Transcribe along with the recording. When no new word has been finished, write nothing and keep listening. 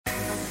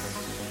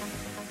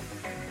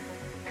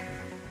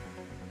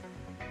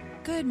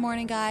Good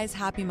morning, guys.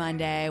 Happy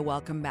Monday.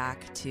 Welcome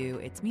back to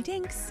It's Me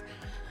Dinks.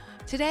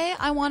 Today,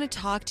 I want to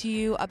talk to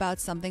you about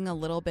something a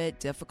little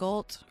bit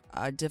difficult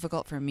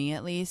for me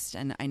at least,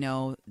 and I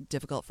know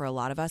difficult for a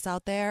lot of us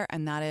out there,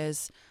 and that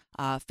is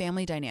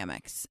family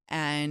dynamics.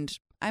 And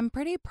I'm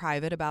pretty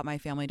private about my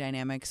family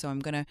dynamics, so I'm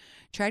going to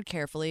tread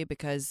carefully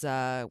because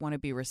I want to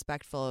be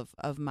respectful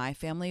of my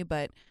family,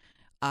 but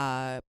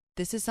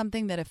this is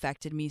something that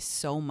affected me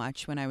so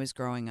much when I was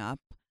growing up,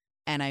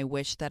 and I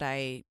wish that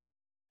I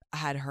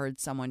had heard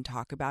someone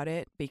talk about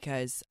it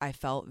because I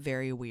felt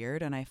very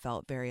weird and I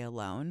felt very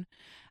alone.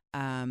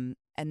 And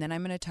then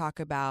I'm going to talk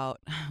about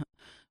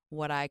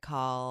what I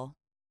call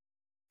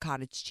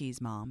cottage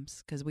cheese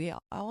moms, because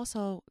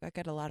I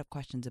get a lot of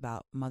questions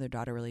about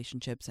mother-daughter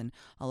relationships, and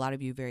a lot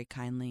of you very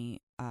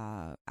kindly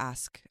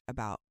ask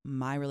about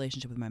my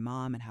relationship with my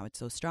mom and how it's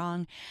so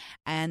strong.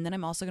 And then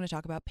I'm also going to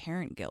talk about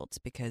parent guilt,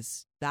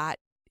 because that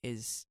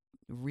is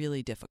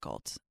really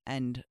difficult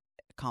and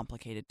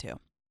complicated too.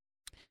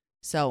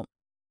 So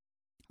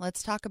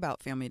let's talk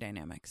about family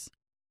dynamics.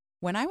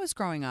 When I was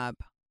growing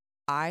up,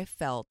 I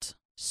felt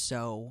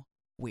so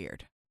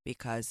weird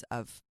because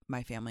of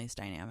my family's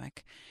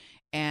dynamic.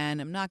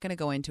 And I'm not going to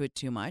go into it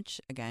too much,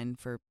 again,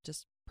 for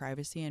just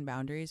privacy and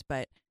boundaries,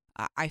 but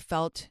I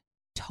felt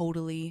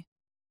totally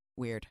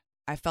weird.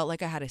 I felt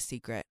like I had a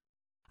secret.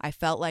 I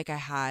felt like I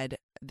had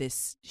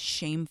this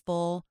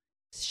shameful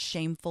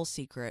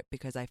secret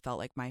because I felt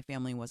like my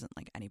family wasn't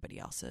like anybody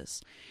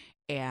else's.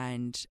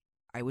 And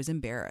I was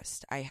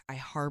embarrassed. I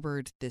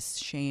harbored this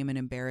shame and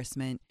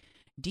embarrassment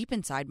deep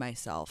inside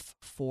myself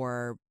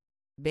for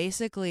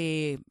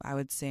basically, I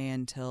would say,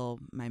 until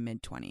my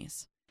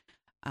mid-20s.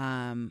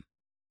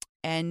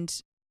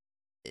 And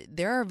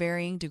there are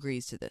varying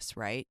degrees to this,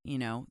 right? You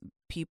know,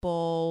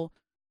 people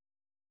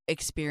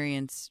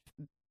experience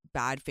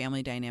bad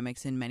family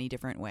dynamics in many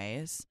different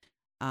ways.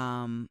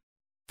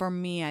 For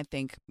me, I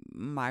think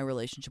my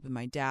relationship with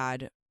my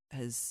dad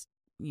has,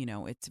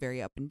 it's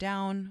very up and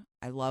down.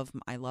 I love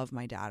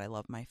my dad. I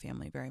love my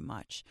family very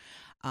much.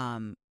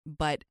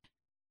 But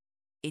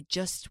it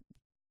just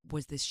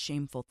was this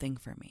shameful thing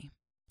for me.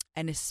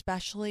 And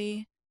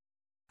especially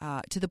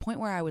to the point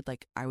where I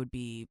would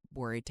be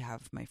worried to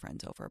have my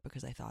friends over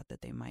because I thought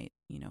that they might,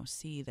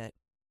 see that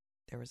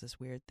there was this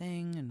weird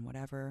thing and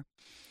whatever.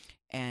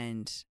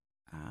 And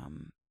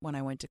when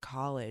I went to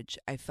college,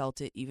 I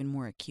felt it even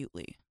more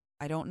acutely.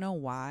 I don't know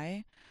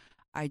why.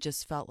 I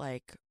just felt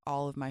like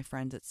all of my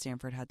friends at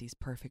Stanford had these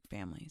perfect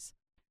families.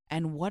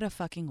 And what a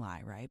fucking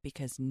lie, right?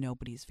 Because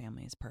nobody's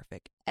family is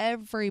perfect.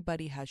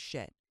 Everybody has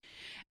shit.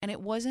 And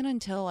it wasn't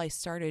until I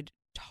started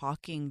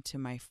talking to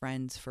my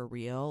friends for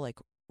real, like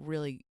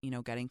really,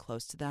 getting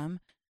close to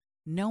them,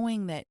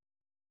 knowing that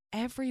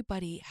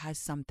everybody has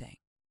something,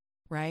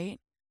 right?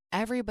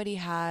 Everybody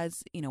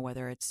has,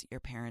 whether it's your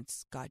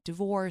parents got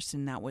divorced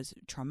and that was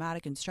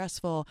traumatic and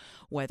stressful,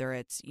 whether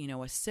it's,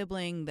 a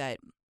sibling that,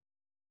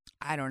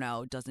 I don't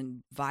know,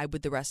 doesn't vibe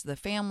with the rest of the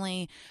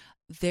family,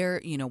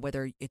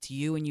 whether it's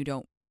you and you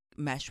don't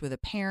mesh with a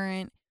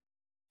parent,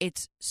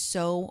 it's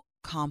so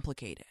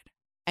complicated.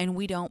 And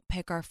we don't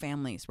pick our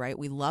families, right?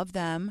 We love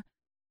them,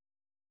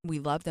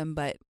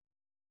 but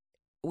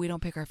we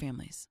don't pick our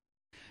families.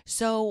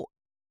 So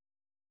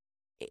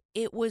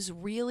it was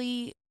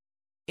really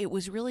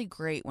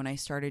great when I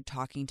started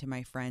talking to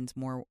my friends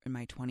more in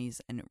my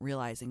 20s and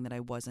realizing that I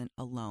wasn't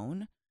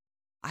alone.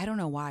 I don't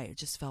know why. It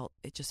just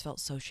felt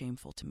so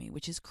shameful to me,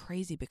 which is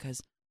crazy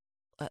because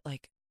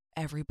like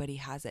everybody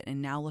has it.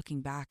 And now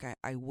looking back,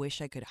 I wish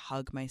I could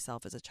hug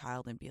myself as a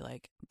child and be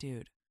like,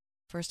 dude,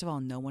 first of all,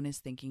 no one is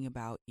thinking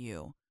about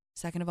you.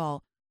 Second of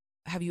all,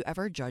 have you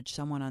ever judged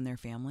someone on their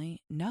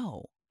family?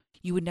 No.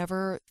 You would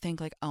never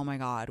think like, oh my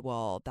God,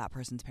 well, that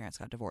person's parents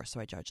got divorced, so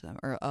I judge them.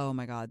 Or, oh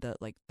my God,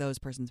 those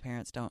person's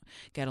parents don't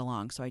get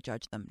along, so I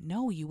judge them.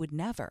 No, you would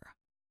never.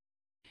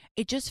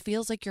 It just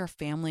feels like your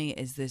family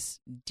is this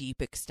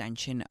deep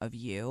extension of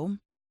you.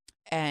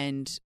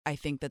 And I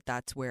think that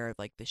that's where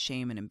like the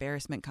shame and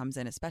embarrassment comes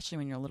in, especially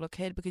when you're a little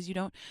kid, because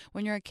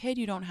when you're a kid,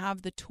 you don't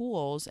have the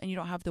tools and you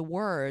don't have the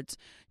words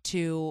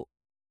to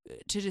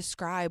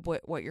describe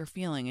what you're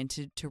feeling and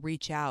to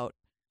reach out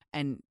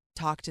and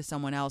talk to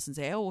someone else and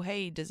say, oh,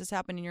 hey, does this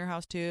happen in your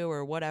house too,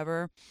 or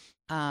whatever.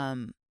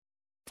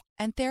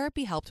 And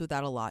therapy helped with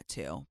that a lot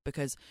too,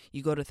 because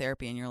you go to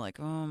therapy and you're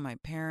like, oh, my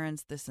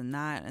parents, this and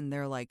that, and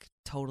they're like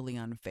totally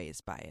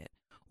unfazed by it.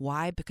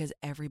 Why? Because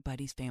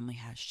everybody's family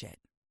has shit.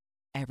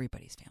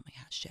 Everybody's family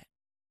has shit.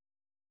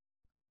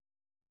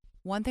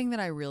 One thing that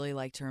I really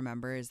like to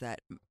remember is that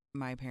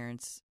my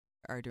parents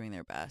are doing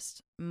their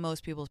best.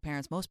 Most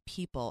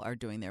people are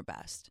doing their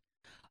best.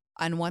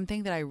 And one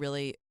thing that I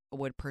really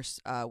would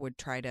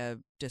try to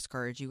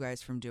discourage you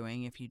guys from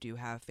doing if you do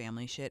have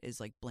family shit is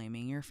like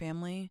blaming your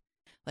family.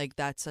 Like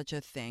that's such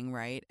a thing,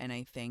 right? And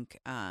I think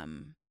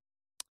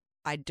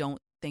I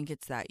don't think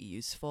it's that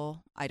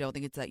useful. I don't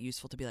think it's that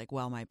useful to be like,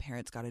 well, my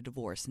parents got a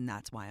divorce and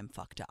that's why I'm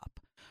fucked up.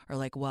 or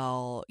like,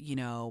 well,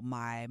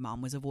 my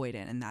mom was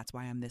avoidant and that's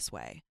why I'm this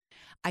way.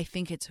 I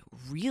think it's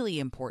really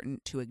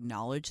important to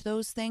acknowledge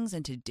those things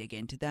and to dig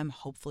into them,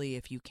 hopefully,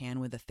 if you can,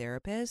 with a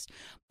therapist.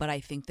 But I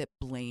think that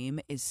blame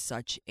is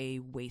such a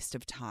waste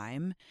of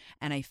time.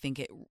 And I think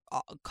it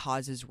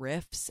causes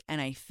rifts.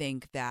 And I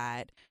think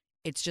that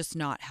it's just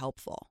not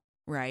helpful,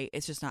 right?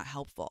 It's just not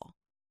helpful.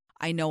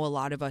 I know a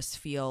lot of us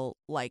feel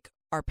like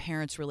our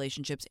parents'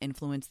 relationships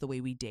influence the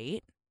way we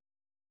date.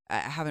 I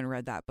haven't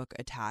read that book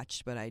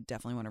Attached, but I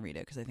definitely want to read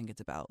it because I think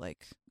it's about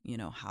like,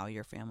 how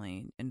your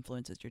family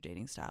influences your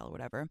dating style or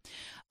whatever.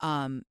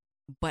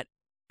 But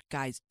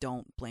guys,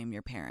 don't blame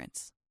your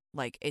parents.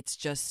 Like,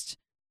 it's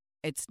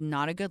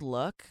not a good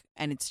look,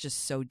 and it's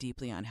just so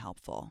deeply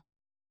unhelpful.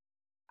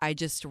 I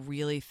just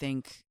really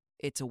think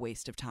it's a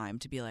waste of time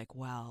to be like,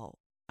 well,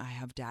 I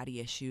have daddy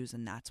issues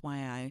and that's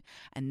why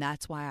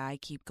I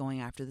keep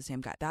going after the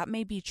same guy. That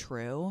may be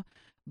true,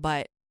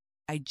 but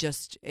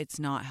it's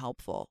not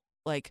helpful.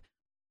 Like,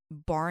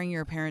 barring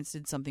your parents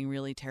did something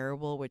really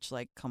terrible, which,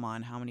 like, come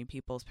on, how many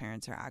people's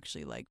parents are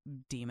actually like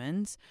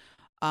demons?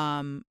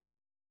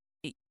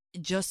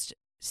 Just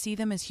see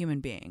them as human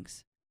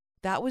beings.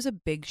 That was a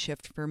big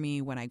shift for me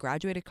when I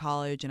graduated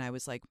college and I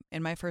was like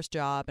in my first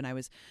job and I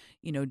was,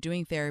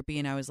 doing therapy,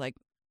 and I was like,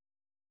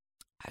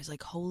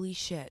 holy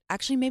shit.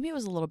 Actually, maybe it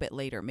was a little bit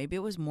later. Maybe it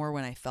was more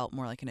when I felt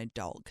more like an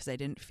adult, because I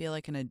didn't feel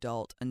like an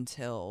adult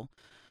until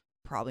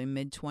probably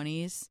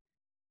mid-20s.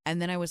 And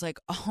then I was like,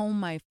 oh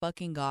my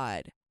fucking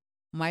God,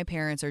 my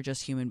parents are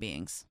just human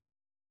beings.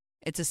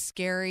 It's a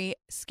scary,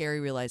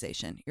 scary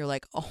realization. You're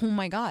like, oh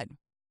my God,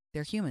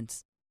 they're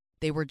humans.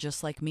 They were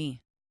just like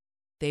me.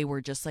 They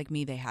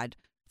had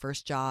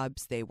first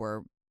jobs. They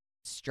were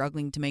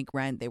struggling to make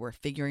rent. They were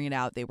figuring it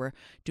out. They were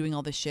doing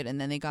all this shit.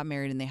 And then they got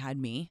married and they had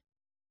me.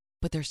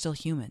 But they're still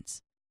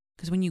humans.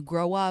 Because when you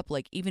grow up,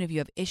 like, even if you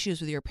have issues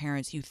with your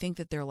parents, you think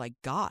that they're like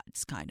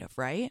gods, kind of,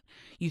 right?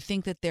 You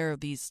think that they're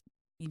these,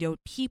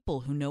 people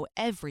who know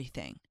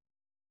everything.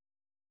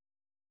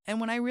 And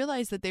when I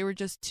realized that they were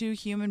just two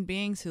human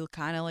beings who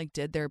kind of like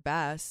did their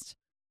best,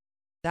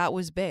 that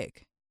was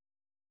big.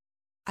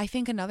 I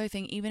think another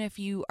thing, even if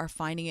you are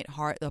finding it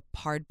the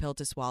hard pill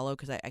to swallow,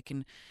 because I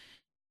can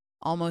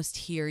almost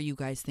hear you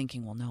guys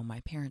thinking, well, no,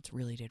 my parents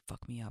really did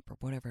fuck me up or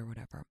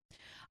whatever.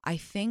 I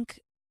think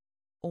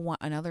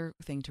another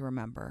thing to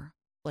remember,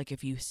 like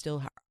if you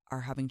still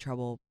are having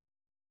trouble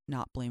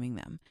not blaming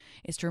them,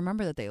 is to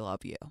remember that they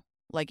love you.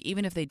 Like,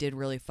 even if they did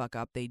really fuck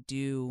up, they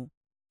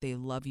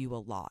love you a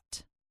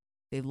lot.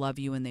 They love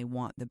you and they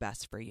want the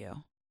best for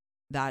you.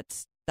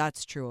 That's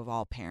true of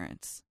all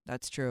parents.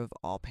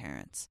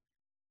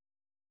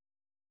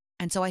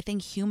 And so I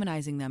think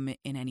humanizing them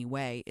in any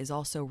way is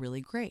also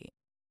really great.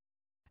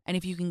 And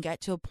if you can get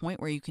to a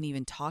point where you can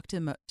even talk to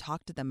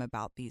them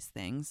about these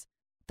things,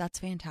 that's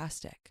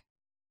fantastic.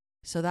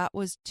 So that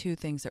was two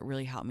things that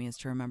really helped me, is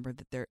to remember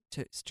that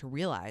to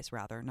realize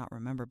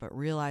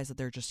that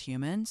they're just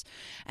humans.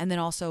 And then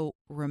also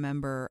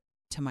remember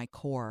to my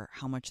core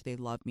how much they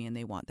love me and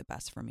they want the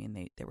best for me, and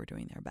they were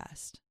doing their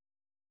best.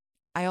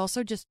 I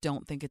also just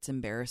don't think it's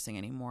embarrassing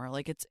anymore.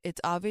 Like, it's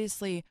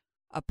obviously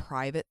a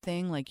private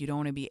thing. Like, you don't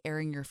want to be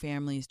airing your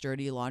family's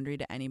dirty laundry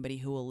to anybody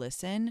who will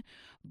listen.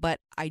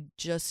 But I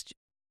just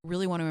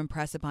really want to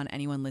impress upon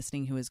anyone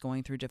listening who is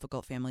going through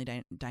difficult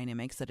family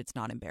dynamics that it's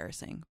not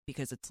embarrassing,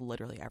 because it's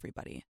literally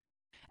everybody.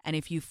 And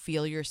if you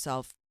feel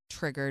yourself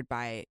triggered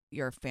by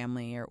your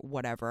family or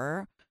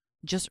whatever,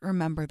 just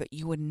remember that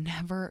you would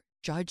never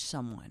judge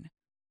someone.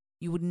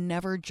 You would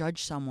never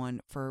judge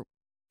someone for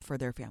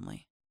their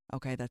family.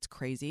 Okay, that's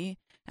crazy.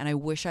 And I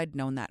wish I'd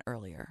known that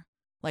earlier.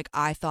 Like,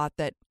 I thought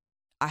that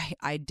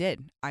I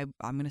did. I'm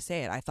going to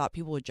say it. I thought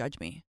people would judge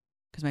me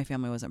because my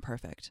family wasn't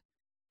perfect.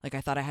 Like,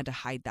 I thought I had to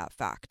hide that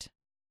fact.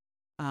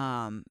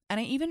 And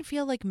I even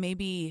feel like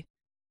maybe,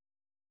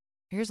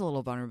 here's a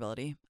little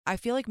vulnerability. I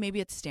feel like maybe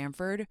at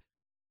Stanford,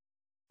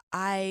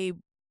 I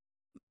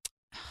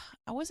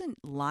wasn't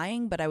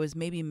lying, but I was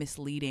maybe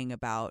misleading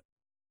about,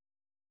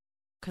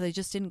 because I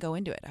just didn't go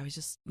into it. I was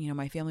just,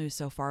 my family was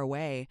so far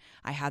away.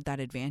 I had that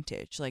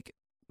advantage. Like,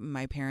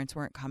 my parents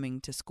weren't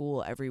coming to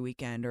school every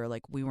weekend, or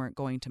like we weren't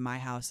going to my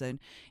house and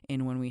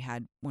when we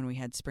had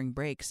spring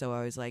break. So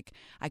I was like,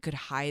 I could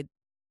hide.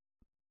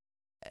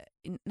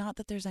 Not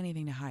that there's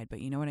anything to hide, but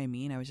you know what I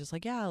mean? I was just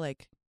like, yeah,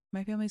 like,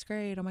 my family's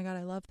great. Oh my God,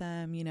 I love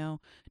them.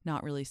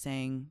 Not really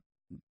saying,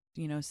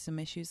 some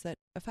issues that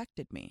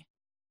affected me.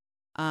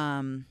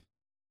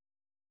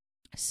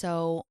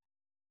 So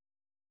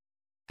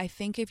I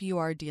think if you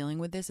are dealing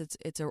with this,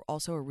 it's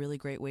also a really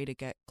great way to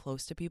get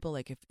close to people.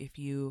 Like, if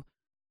you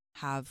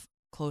have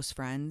close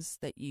friends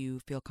that you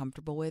feel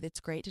comfortable with, it's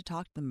great to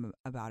talk to them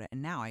about it.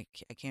 And now I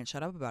can't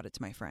shut up about it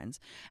to my friends.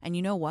 And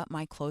you know what?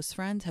 My close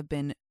friends have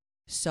been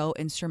so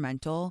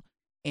instrumental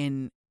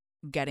in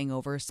getting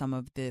over some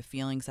of the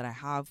feelings that I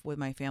have with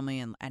my family,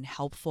 and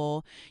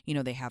helpful.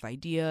 They have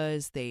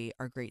ideas. They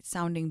are great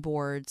sounding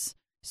boards.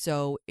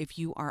 So if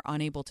you are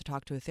unable to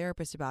talk to a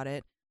therapist about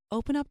it,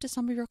 open up to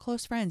some of your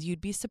close friends. You'd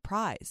be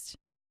surprised.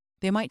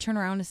 They might turn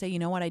around and say, you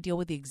know what? I deal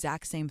with the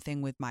exact same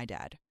thing with my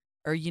dad.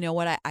 Or you know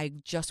what, I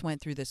just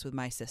went through this with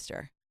my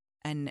sister.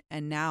 And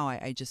now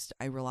I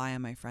rely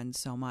on my friends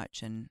so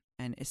much, and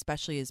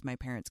especially as my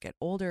parents get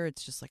older,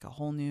 it's just like a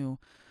whole new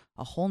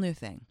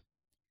thing.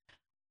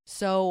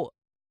 So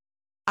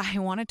I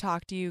want to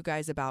talk to you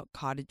guys about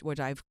what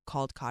I've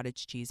called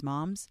cottage cheese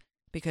moms,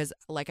 because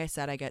like I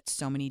said, I get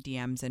so many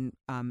DMs and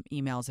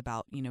emails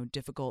about,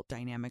 difficult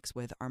dynamics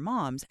with our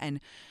moms. And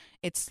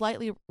it's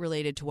slightly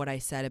related to what I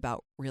said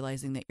about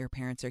realizing that your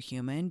parents are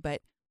human.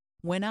 But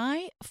when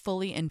I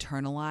fully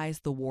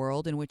internalized the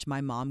world in which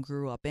my mom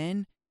grew up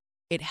in,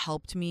 it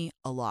helped me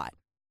a lot.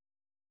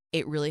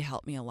 It really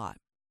helped me a lot.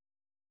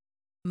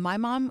 My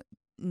mom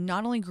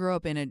not only grew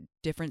up in a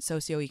different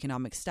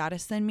socioeconomic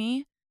status than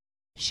me,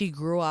 she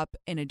grew up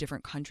in a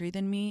different country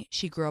than me.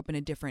 She grew up in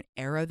a different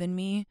era than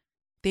me.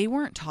 They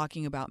weren't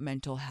talking about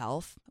mental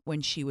health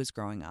when she was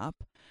growing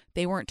up.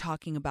 They weren't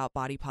talking about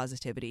body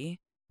positivity.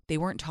 They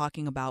weren't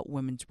talking about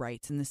women's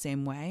rights in the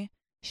same way.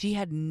 She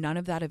had none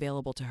of that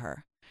available to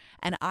her.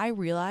 And I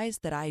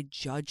realized that I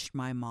judged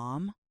my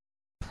mom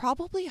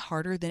probably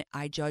harder than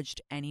I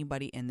judged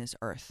anybody in this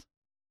earth.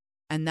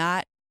 And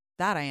that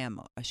I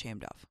am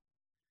ashamed of.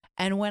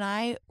 And when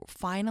I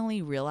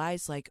finally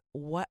realized,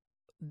 what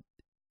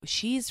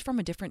she's from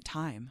a different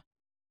time,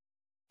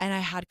 and I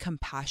had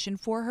compassion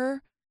for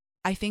her,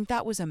 I think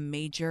that was a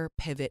major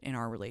pivot in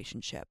our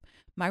relationship.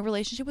 My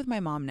relationship with my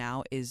mom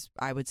now is,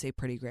 I would say,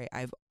 pretty great.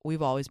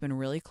 We've always been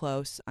really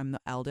close. I'm the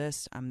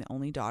eldest. I'm the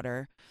only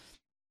daughter.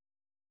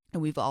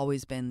 And we've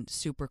always been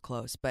super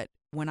close. But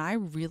when I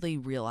really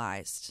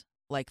realized,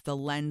 the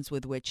lens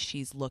with which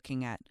she's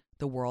looking at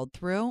the world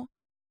through,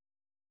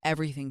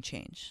 everything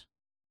changed.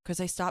 Because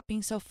I stopped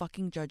being so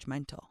fucking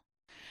judgmental.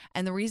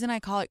 And the reason I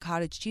call it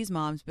cottage cheese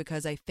moms,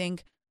 because I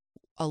think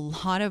a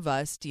lot of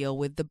us deal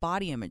with the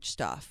body image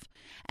stuff.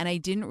 And I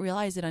didn't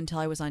realize it until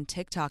I was on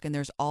TikTok, and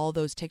there's all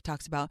those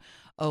TikToks about,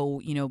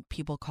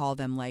 people call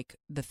them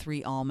the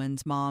 3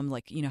 almonds mom,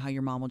 how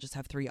your mom will just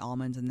have 3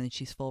 almonds and then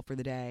she's full for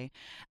the day.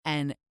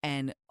 And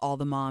all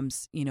the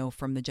moms,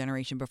 from the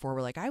generation before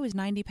were like, I was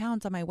 90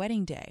 pounds on my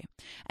wedding day.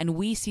 And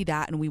we see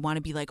that and we want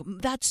to be like,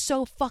 that's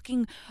so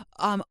fucking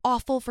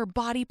awful for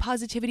body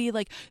positivity.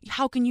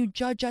 How can you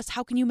judge us?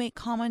 How can you make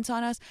comments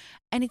on us?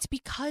 And it's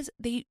because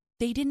they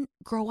didn't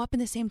grow up in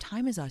the same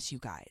time as us, you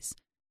guys.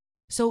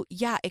 So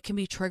yeah, it can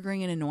be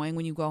triggering and annoying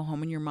when you go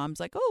home and your mom's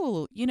like,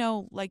 oh, you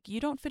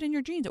don't fit in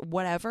your jeans or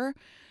whatever.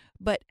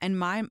 And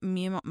my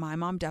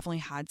mom definitely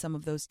had some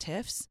of those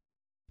tiffs.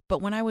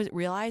 But when I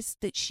realized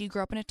that she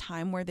grew up in a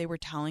time where they were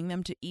telling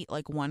them to eat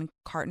 1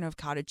 carton of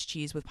cottage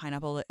cheese with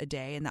pineapple a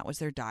day, and that was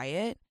their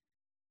diet,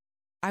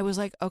 I was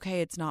like,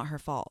 okay, it's not her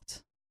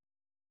fault.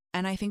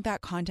 And I think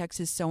that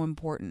context is so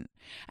important.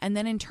 And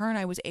then in turn,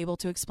 I was able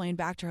to explain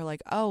back to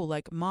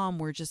her, Mom,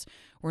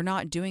 we're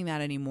not doing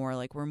that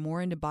anymore. We're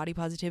more into body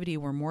positivity.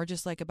 We're more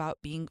just about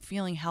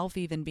feeling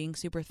healthy than being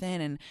super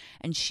thin.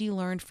 And she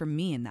learned from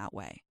me in that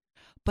way.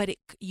 But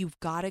you've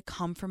got to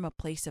come from a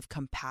place of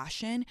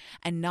compassion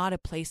and not a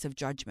place of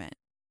judgment.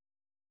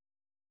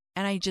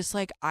 And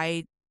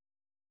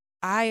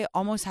I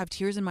almost have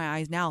tears in my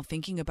eyes now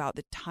thinking about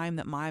the time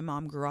that my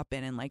mom grew up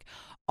in, and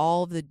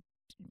all the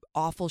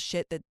awful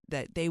shit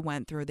that they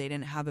went through, they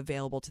didn't have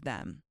available to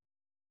them.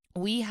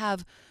 We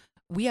have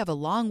a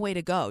long way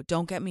to go,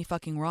 don't get me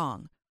fucking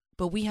wrong,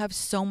 but we have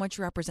so much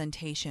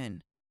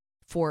representation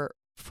for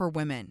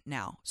women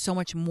now, so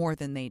much more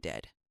than they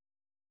did.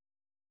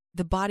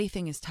 The body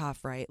thing is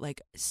tough, right?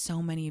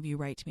 So many of you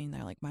write to me and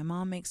they're like, my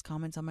mom makes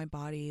comments on my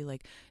body, da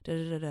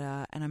da da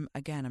da. And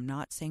I'm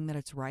not saying that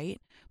it's right,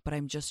 but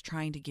I'm just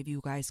trying to give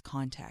you guys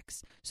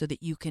context so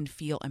that you can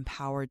feel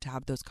empowered to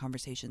have those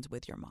conversations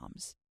with your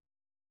moms.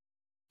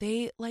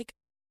 It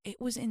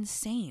was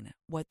insane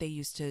what they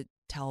used to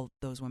tell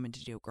those women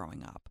to do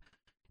growing up.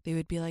 They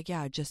would be like,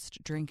 yeah,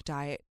 just drink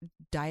diet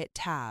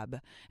Tab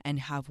and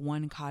have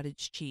 1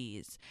 cottage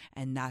cheese,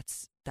 and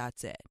that's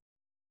it.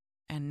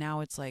 And now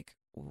it's like,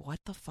 what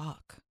the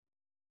fuck?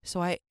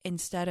 So I,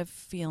 instead of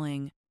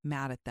feeling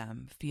mad at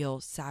them, feel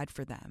sad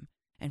for them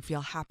and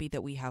feel happy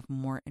that we have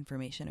more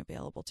information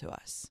available to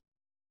us.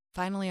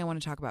 Finally, I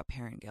want to talk about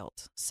parent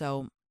guilt.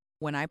 So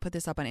when I put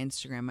this up on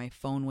Instagram, my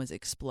phone was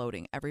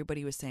exploding.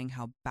 Everybody was saying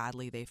how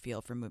badly they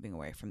feel for moving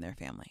away from their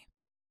family.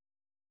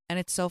 And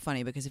it's so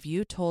funny because if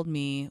you told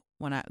me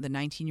the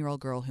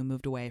 19-year-old girl who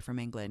moved away from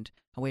England,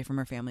 away from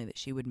her family, that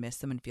she would miss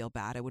them and feel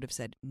bad, I would have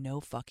said, no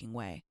fucking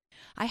way.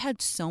 I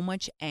had so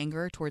much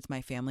anger towards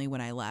my family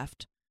when I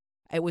left.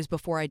 It was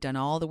before I'd done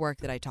all the work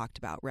that I talked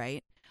about,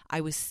 right?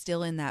 I was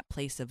still in that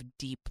place of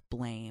deep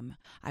blame.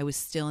 I was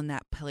still in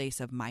that place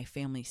of my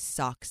family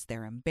sucks.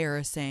 They're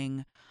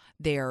embarrassing.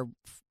 They're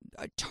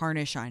a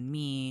tarnish on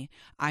me.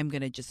 I'm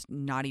going to just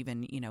not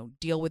even,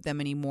 deal with them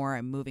anymore.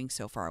 I'm moving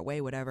so far away,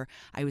 whatever.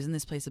 I was in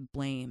this place of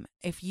blame.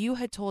 If you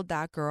had told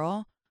that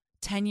girl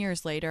 10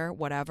 years later,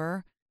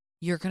 whatever,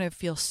 you're going to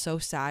feel so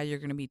sad. You're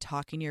going to be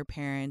talking to your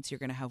parents. You're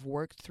going to have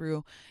worked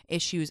through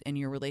issues in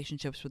your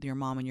relationships with your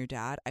mom and your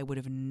dad. I would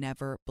have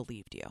never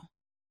believed you.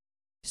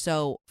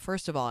 So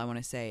first of all, I want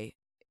to say,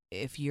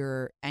 if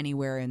you're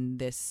anywhere in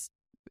this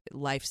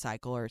life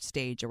cycle or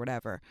stage or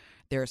whatever,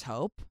 there's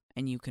hope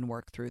and you can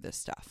work through this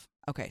stuff.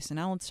 Okay, so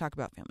now let's talk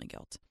about family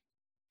guilt.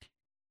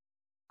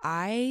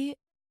 I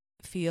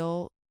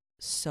feel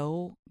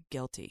so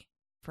guilty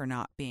for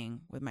not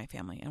being with my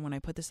family. And when I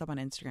put this up on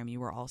Instagram, you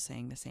were all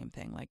saying the same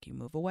thing, like you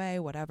move away,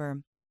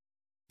 whatever.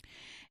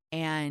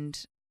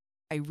 And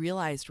I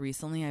realized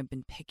recently I've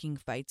been picking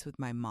fights with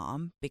my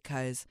mom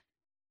because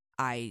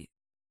I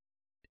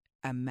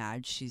am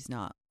mad she's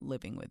not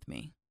living with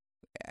me.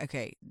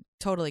 Okay,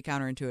 totally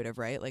counterintuitive,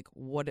 right? Like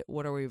what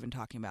are we even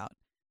talking about?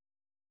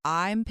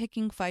 I'm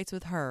picking fights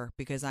with her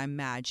because I'm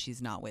mad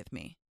she's not with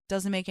me.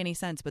 Doesn't make any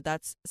sense, but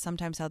that's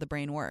sometimes how the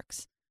brain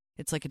works.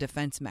 It's like a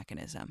defense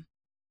mechanism.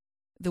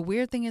 The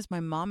weird thing is my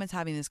mom is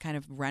having this kind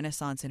of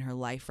renaissance in her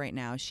life right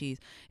now. She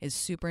is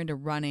super into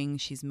running.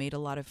 She's made a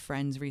lot of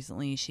friends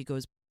recently. She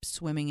goes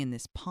swimming in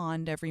this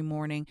pond every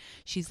morning.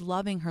 She's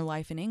loving her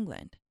life in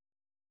England.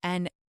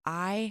 And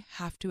I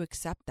have to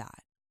accept that.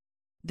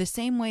 The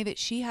same way that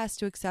she has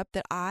to accept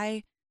that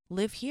I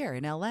live here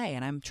in LA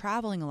and I'm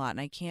traveling a lot and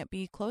I can't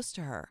be close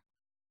to her.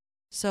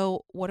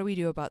 So what do we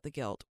do about the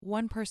guilt?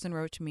 One person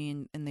wrote to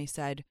me and they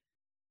said,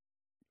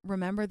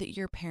 remember that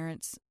your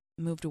parents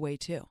moved away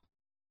too.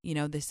 You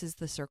know, this is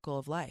the circle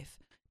of life.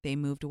 They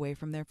moved away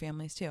from their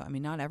families too. I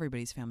mean, not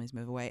everybody's families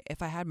move away.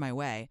 If I had my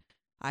way,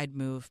 I'd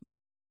move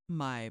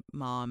my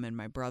mom and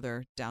my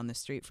brother down the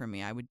street from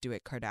me. I would do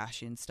it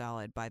Kardashian style.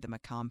 I'd buy them a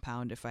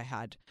compound if I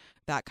had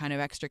that kind of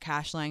extra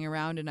cash lying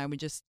around, and I would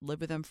just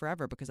live with them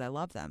forever because I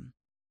love them.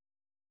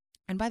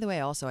 And by the way,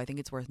 also, I think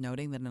it's worth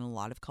noting that in a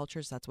lot of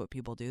cultures, that's what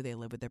people do. They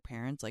live with their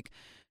parents like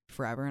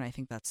forever. And I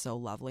think that's so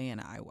lovely.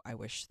 And I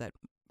wish that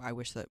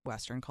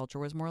Western culture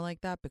was more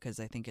like that,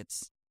 because I think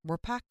we're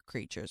pack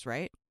creatures,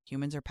 right?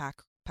 Humans are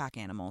pack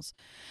animals.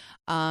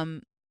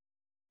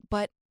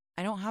 But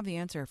I don't have the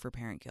answer for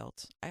parent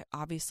guilt. I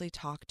obviously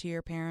talk to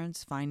your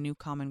parents, find new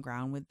common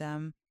ground with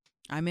them.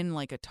 I'm in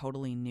like a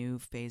totally new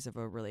phase of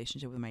a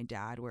relationship with my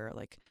dad where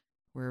like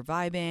we're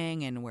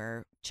vibing and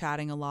we're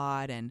chatting a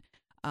lot and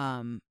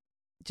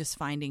just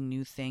finding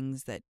new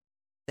things that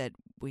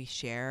we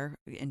share,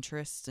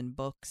 interests and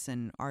books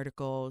and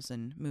articles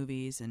and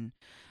movies and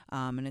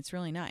it's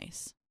really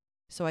nice.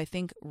 So I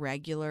think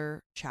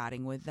regular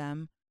chatting with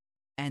them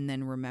and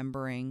then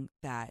remembering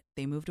that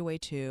they moved away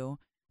too,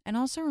 and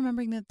also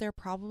remembering that they're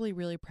probably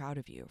really proud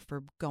of you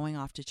for going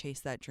off to chase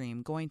that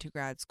dream, going to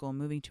grad school,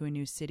 moving to a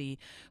new city,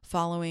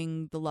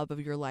 following the love of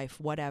your life,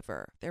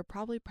 whatever. They're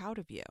probably proud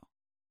of you.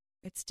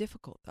 It's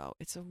difficult though.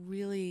 It's a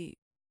really,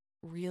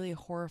 really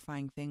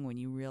horrifying thing when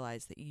you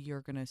realize that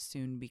you're going to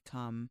soon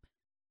become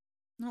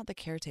not the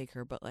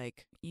caretaker, but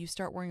like you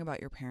start worrying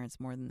about your parents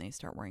more than they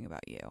start worrying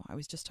about you. I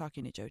was just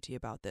talking to Jyoti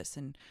about this,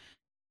 and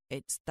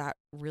it's that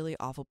really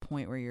awful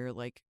point where you're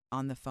like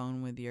on the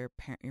phone with your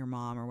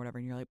mom or whatever,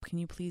 and you're like, can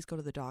you please go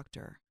to the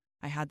doctor?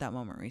 I had that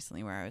moment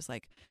recently where I was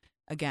like,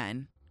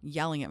 again,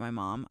 yelling at my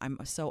mom, I'm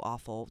so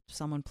awful.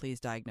 Someone please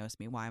diagnose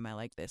me. Why am I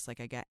like this? Like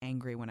I get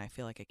angry when I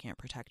feel like I can't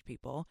protect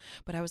people.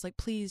 But I was like,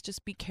 please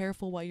just be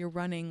careful while you're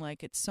running.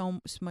 Like it's so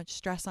much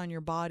stress on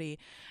your body.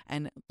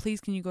 And please,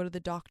 can you go to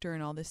the doctor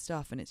and all this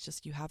stuff? And it's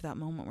just, you have that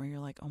moment where you're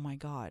like, oh my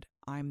God,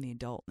 I'm the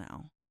adult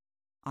now.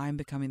 I'm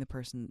becoming the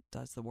person that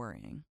does the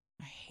worrying.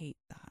 I hate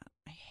that.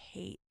 I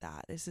hate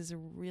that. This is a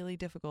really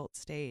difficult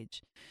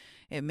stage.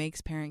 It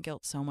makes parent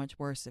guilt so much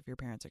worse if your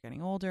parents are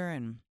getting older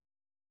and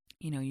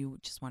you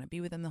just want to be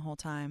with them the whole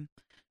time.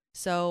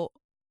 So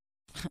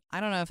I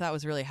don't know if that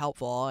was really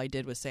helpful. All I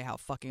did was say how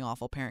fucking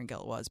awful parent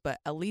guilt was, but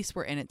at least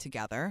we're in it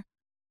together.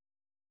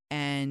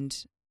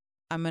 And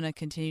I'm going to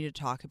continue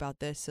to talk about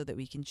this so that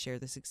we can share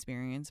this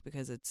experience,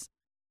 because it's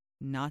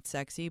not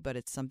sexy, but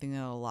it's something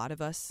that a lot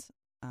of us,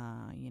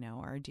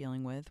 are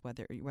dealing with,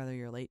 whether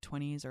you're late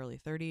 20s, early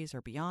 30s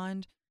or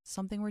beyond,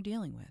 something we're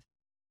dealing with.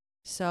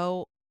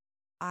 So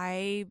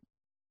I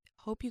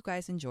hope you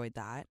guys enjoyed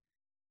that.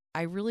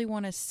 I really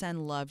want to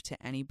send love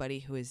to anybody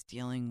who is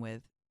dealing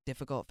with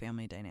difficult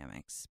family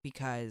dynamics,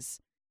 because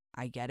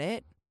I get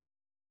it.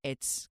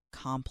 It's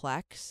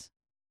complex.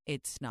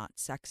 It's not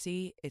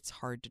sexy. It's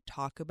hard to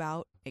talk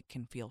about. It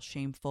can feel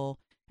shameful,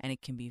 and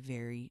it can be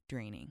very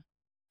draining.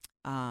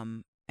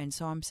 And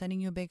so I'm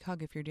sending you a big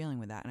hug if you're dealing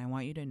with that. And I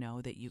want you to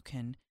know that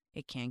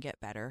it can get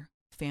better.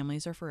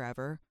 Families are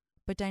forever,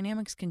 but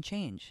dynamics can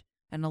change.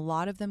 And a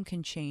lot of them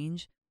can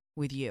change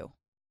with you.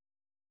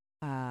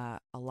 A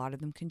lot of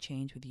them can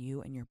change with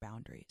you and your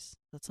boundaries.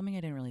 That's something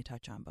I didn't really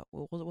touch on, but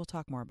we'll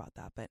talk more about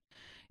that. But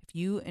if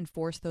you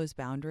enforce those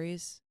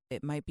boundaries,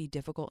 it might be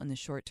difficult in the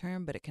short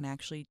term, but it can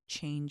actually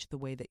change the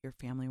way that your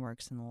family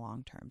works in the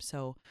long term.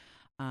 So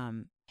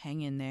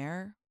hang in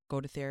there,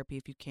 go to therapy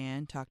if you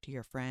can, talk to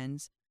your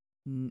friends,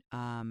 and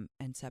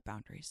set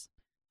boundaries.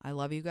 I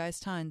love you guys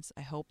tons.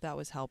 I hope that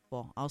was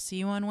helpful. I'll see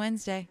you on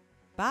Wednesday.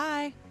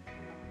 Bye.